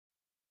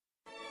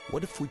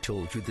What if we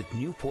told you that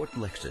Newport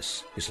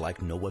Lexus is like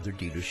no other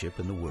dealership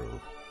in the world,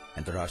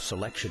 and that our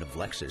selection of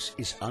Lexus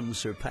is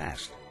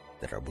unsurpassed,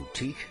 that our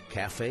boutique,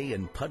 cafe,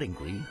 and putting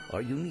green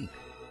are unique?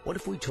 What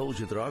if we told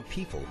you that our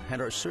people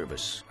and our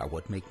service are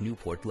what make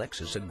Newport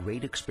Lexus a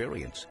great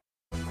experience?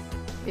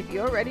 If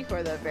you're ready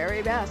for the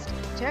very best,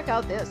 check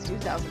out this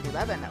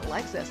 2011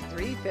 Lexus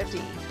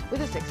 350 with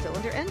a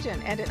 6-cylinder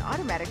engine and an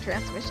automatic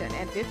transmission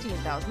and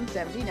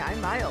 15,079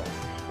 miles.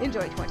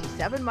 Enjoy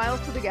 27 miles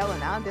to the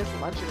gallon on this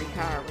luxury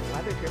car with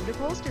leather-trimmed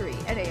upholstery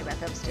and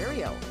AM/FM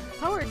stereo,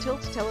 power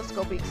tilt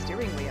telescopic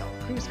steering wheel,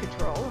 cruise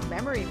control,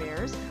 memory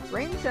mirrors,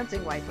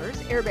 rain-sensing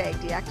wipers, airbag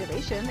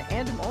deactivation,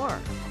 and more.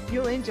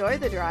 You'll enjoy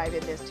the drive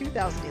in this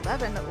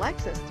 2011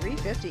 Lexus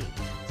 350.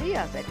 See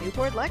us at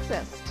Newport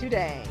Lexus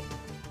today.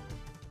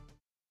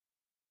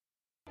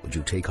 Would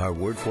you take our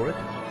word for it?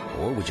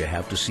 Or would you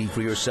have to see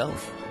for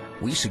yourself?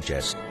 We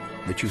suggest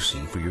that you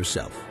see for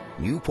yourself.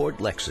 Newport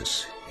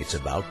Lexus. It's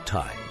about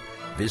time.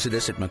 Visit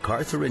us at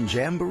MacArthur and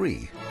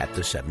Jamboree at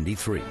the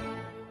 73.